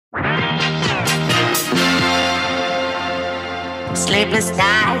Sleepless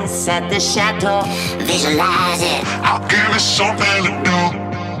nights at the chateau. Visualize it. I'll give it something to do.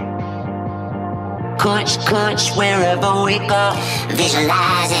 Kush, kush, wherever we go.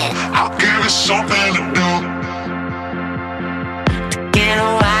 Visualize it. I'll give it something to do. Get a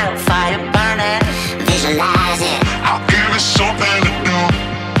wildfire burning. Visualize it. I'll give it something to do.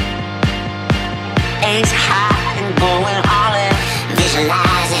 Ace high and going all in.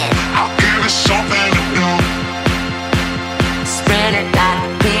 Visualize it. I'll give it something to do. Spread it like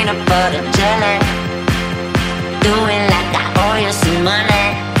peanut butter jelly. Do it like I owe you some money.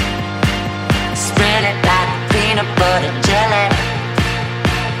 Spread it like peanut butter jelly.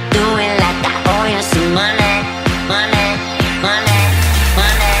 Do it like I owe you some money. Money, money,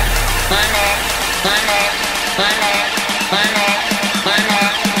 money, money, money, money, money, money,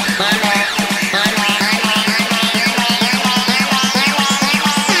 money, money.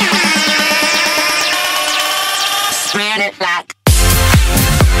 Spread it like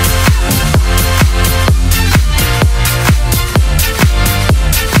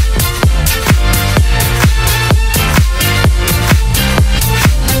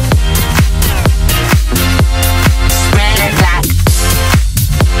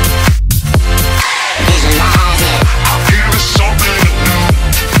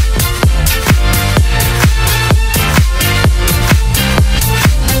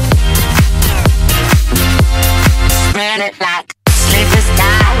sleepless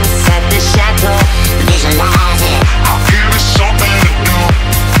nights at the chateau. Visualize it. I'll give it something to do.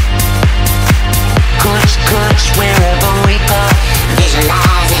 Kush, kush, wherever we go.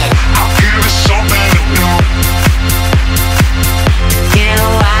 Visualize it. I'll give it something to do. Get a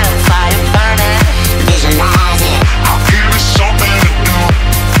wildfire burning. Visualize it. I'll give it something to do.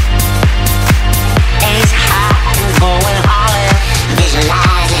 Ace high and going all in.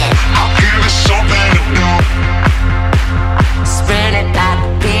 Visualize it. I'll give it something to do. Spread it like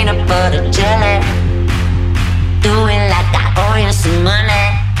peanut butter jelly. Do it like I owe you some money.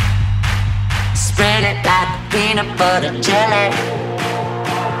 Spread it like peanut butter jelly.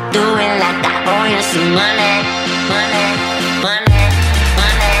 Do it like I owe you some money. Money, money,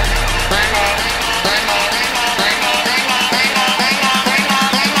 money, money, money, money.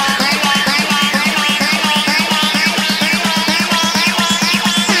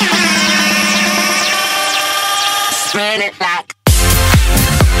 Spread it like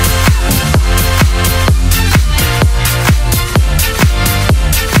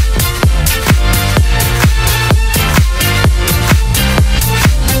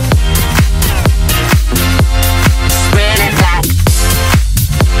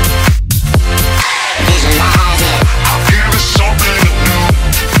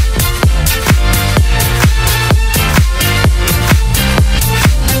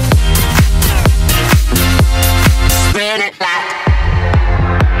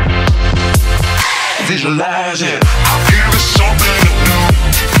Visualize it.